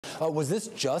Was this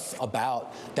just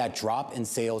about that drop in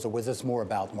sales, or was this more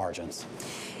about margins?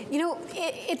 You know,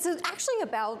 it's actually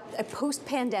about a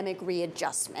post-pandemic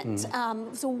readjustment.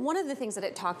 So one of the things that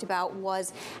it talked about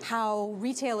was how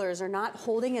retailers are not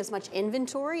holding as much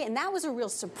inventory, and that was a real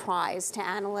surprise to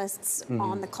analysts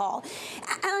on the call.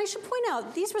 And I should point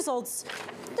out, these results,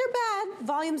 they're bad.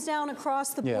 Volume's down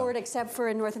across the board, except for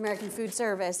in North American food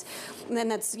service. And then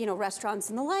that's, you know, restaurants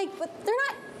and the like, but they're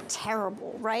not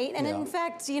terrible, right? And in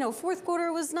fact, you know, fourth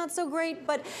quarter was not so great,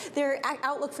 but their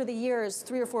outlook for the year is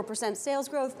 3 or 4% sales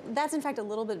growth. That's in fact a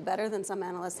little bit better than some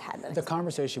analysts had. The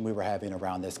conversation we were having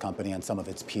around this company and some of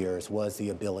its peers was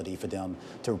the ability for them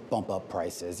to bump up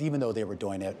prices, even though they were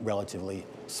doing it relatively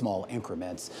small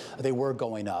increments. They were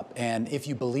going up, and if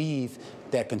you believe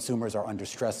that consumers are under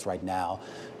stress right now,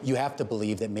 you have to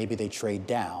believe that maybe they trade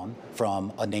down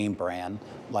from a name brand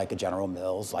like a General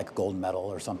Mills, like Gold Medal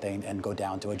or something, and go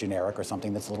down to a generic or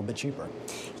something that's a little bit cheaper.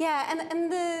 Yeah,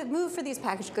 and the move for these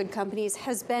packaged good companies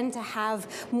has been to have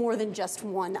more than just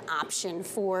one option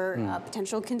for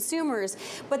potential consumers.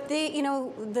 But they, you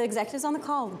know, the executives on the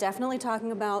call definitely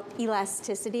talking about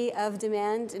elasticity of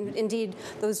demand, and indeed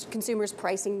those consumers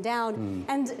pricing down.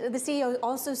 And the CEO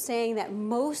also saying that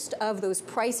most of those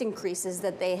price increases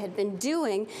that they had been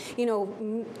doing, you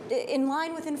know, in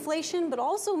line with inflation, but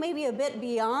also maybe a bit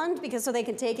beyond, because so they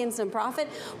can take in some profit.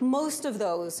 Most of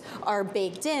those are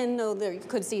baked in, though they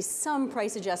could see some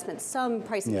price adjustments, some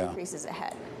pricing increases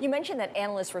ahead. You mentioned that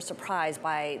analysts were surprised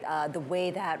by the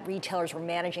way that retailers were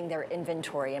managing their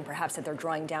inventory and perhaps that they're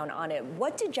drawing down on it.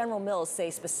 What did General Mills say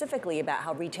specifically about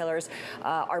how retailers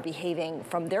are behaving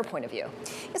from their point of view?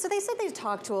 Yeah, so they said they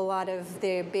talked to a lot of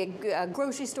the big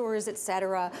grocery stores, et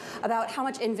cetera, about how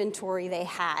much inventory they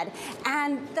had,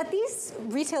 and that these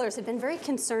retailers had been very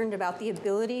concerned about the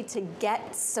ability to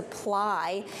get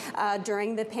supply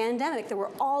during the pandemic. There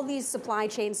were all these supply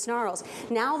chain snarls.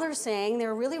 Now they're saying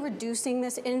they're really reducing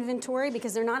this inventory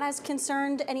because they're not as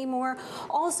concerned anymore.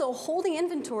 Also, holding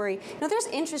inventory, you know, there's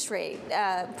interest rate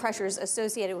pressures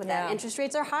associated with that. Interest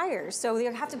rates are higher, so they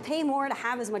have to pay more to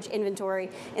have as much inventory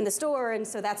in the store, and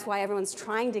so that's why everyone's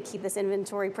trying to keep this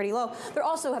inventory pretty low. They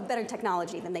also have better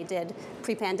technology than they did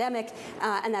pre-pandemic,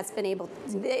 and that's been able,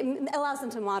 it allows them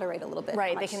to moderate a little bit.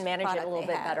 Right, they can manage it a little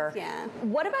bit better. Yeah.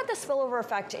 What about the spillover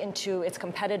effect into its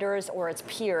competitors or its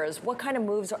peers? What kind of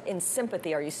moves in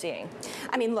sympathy are you seeing?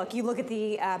 I mean, look, you look at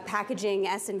the packaging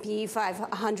S&P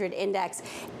 500 index,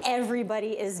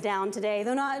 everybody is down today,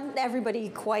 though not everybody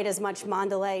quite as much.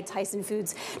 Mondelez, Tyson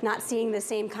Foods, not seeing the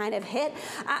same kind of hit.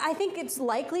 I think it's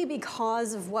likely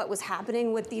because of what was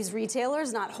happening with these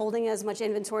retailers not holding as much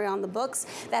inventory on the books.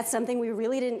 That's something we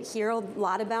really didn't hear a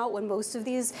lot about when most of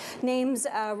these names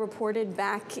reported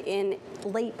back in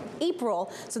late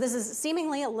April. So this is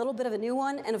seemingly a little bit of a new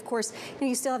one. And of course,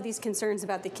 you still have these concerns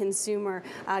about the consumer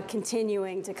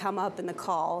continuing to come up in the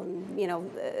call. And, you know,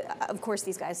 of course,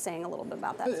 these guys saying a little bit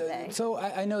about that today. So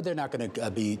I know they're not going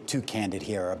to be too candid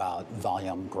here about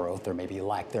volume growth or maybe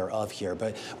lack thereof here.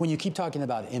 But when you keep talking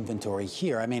about inventory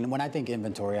here, I mean, when I think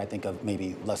inventory, I think of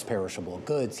maybe less perishable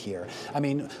goods here. I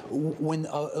mean, when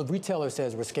a retailer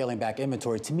says we're scaling back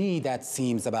inventory, to me, that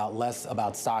seems less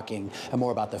about stocking and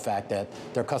more about the fact that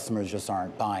their customers just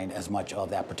aren't buying as much of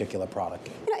that particular product.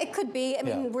 You know, it could be. I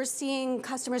mean, we're seeing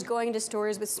customers going into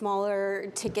stores with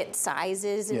smaller ticket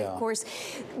sizes, and of course,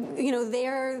 you know,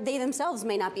 they themselves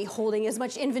may not be holding as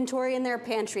much inventory in their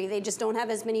pantry. They just don't have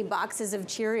as many boxes of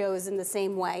Cheerios in the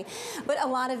same way. But a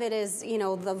lot of it is, you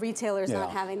know, the retailers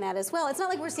not having that as well. It's not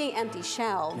like we're seeing empty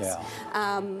shelves.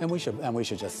 And we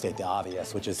should just state the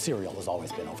obvious, which is cereal has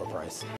always been overpriced.